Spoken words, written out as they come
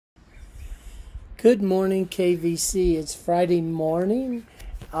Good morning, KVC. It's Friday morning,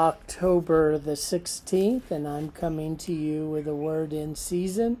 October the 16th, and I'm coming to you with a word in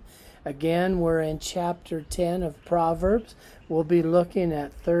season. Again, we're in chapter 10 of Proverbs. We'll be looking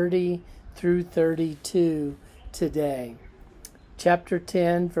at 30 through 32 today. Chapter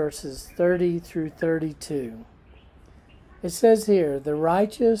 10, verses 30 through 32. It says here, "The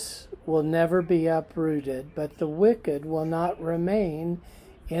righteous will never be uprooted, but the wicked will not remain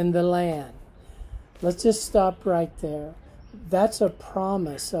in the land." Let's just stop right there. That's a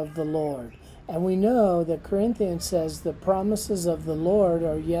promise of the Lord. And we know that Corinthians says the promises of the Lord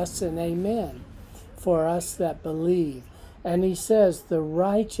are yes and amen for us that believe. And he says the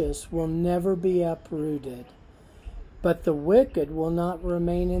righteous will never be uprooted, but the wicked will not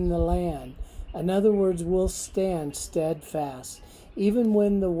remain in the land. In other words, we'll stand steadfast. Even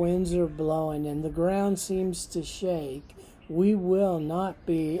when the winds are blowing and the ground seems to shake, we will not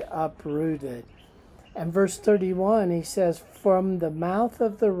be uprooted. And verse 31, he says, "From the mouth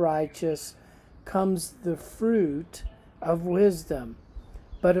of the righteous comes the fruit of wisdom,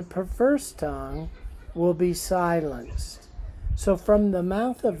 but a perverse tongue will be silenced." So from the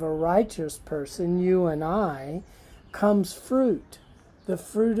mouth of a righteous person, you and I, comes fruit, the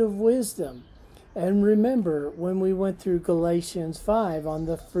fruit of wisdom. And remember, when we went through Galatians 5 on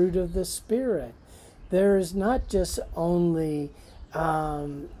the fruit of the Spirit, there is not just only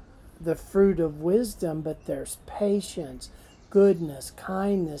the fruit of wisdom, but there's patience, goodness,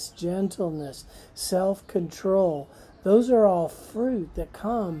 kindness, gentleness, self-control. Those are all fruit that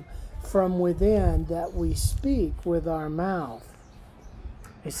come from within that we speak with our mouth.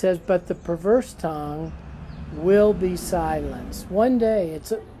 He says, but the perverse tongue will be silenced. One day,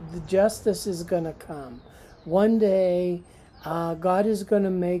 the justice is going to come. One day, God is going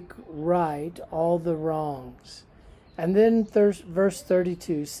to make right all the wrongs. And then verse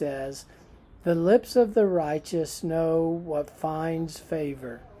 32 says, "The lips of the righteous know what finds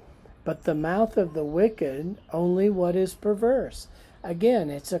favor, but the mouth of the wicked only what is perverse." Again,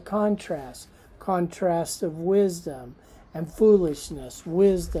 it's a contrast of wisdom and foolishness,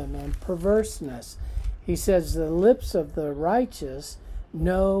 wisdom and perverseness. He says the lips of the righteous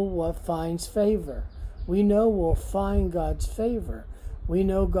know what finds favor. We know we'll find God's favor. We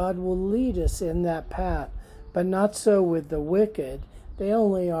know God will lead us in that path. But not so with the wicked. They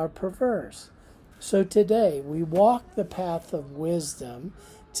only are perverse. So today we walk the path of wisdom.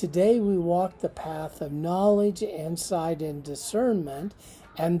 Today we walk the path of knowledge, insight, and discernment,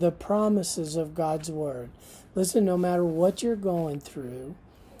 and the promises of God's Word. Listen, no matter what you're going through,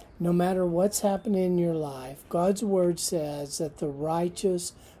 no matter what's happening in your life, God's Word says that the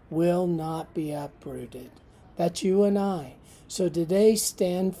righteous will not be uprooted. That's you and I. So today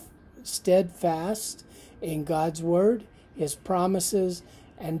stand steadfast in God's Word, His promises,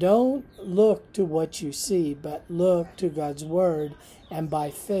 and don't look to what you see, but look to God's Word, and by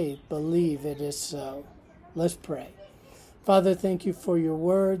faith believe it is so. Let's pray. Father, thank you for your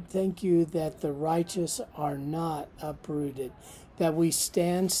Word. Thank you that the righteous are not uprooted, that we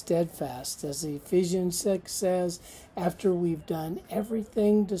stand steadfast, as Ephesians 6 says, after we've done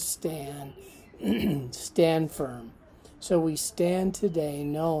everything to stand, stand firm. So we stand today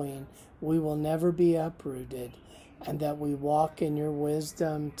knowing we will never be uprooted, and that we walk in your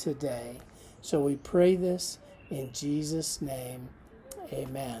wisdom today. So we pray this in Jesus' name.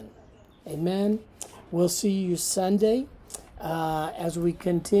 Amen. Amen. We'll see you Sunday as we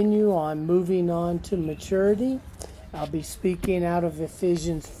continue on moving on to maturity. I'll be speaking out of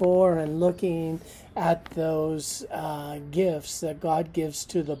Ephesians 4 and looking at those gifts that God gives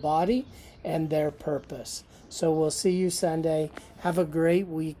to the body and their purpose. So we'll see you Sunday. Have a great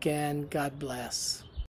weekend. God bless.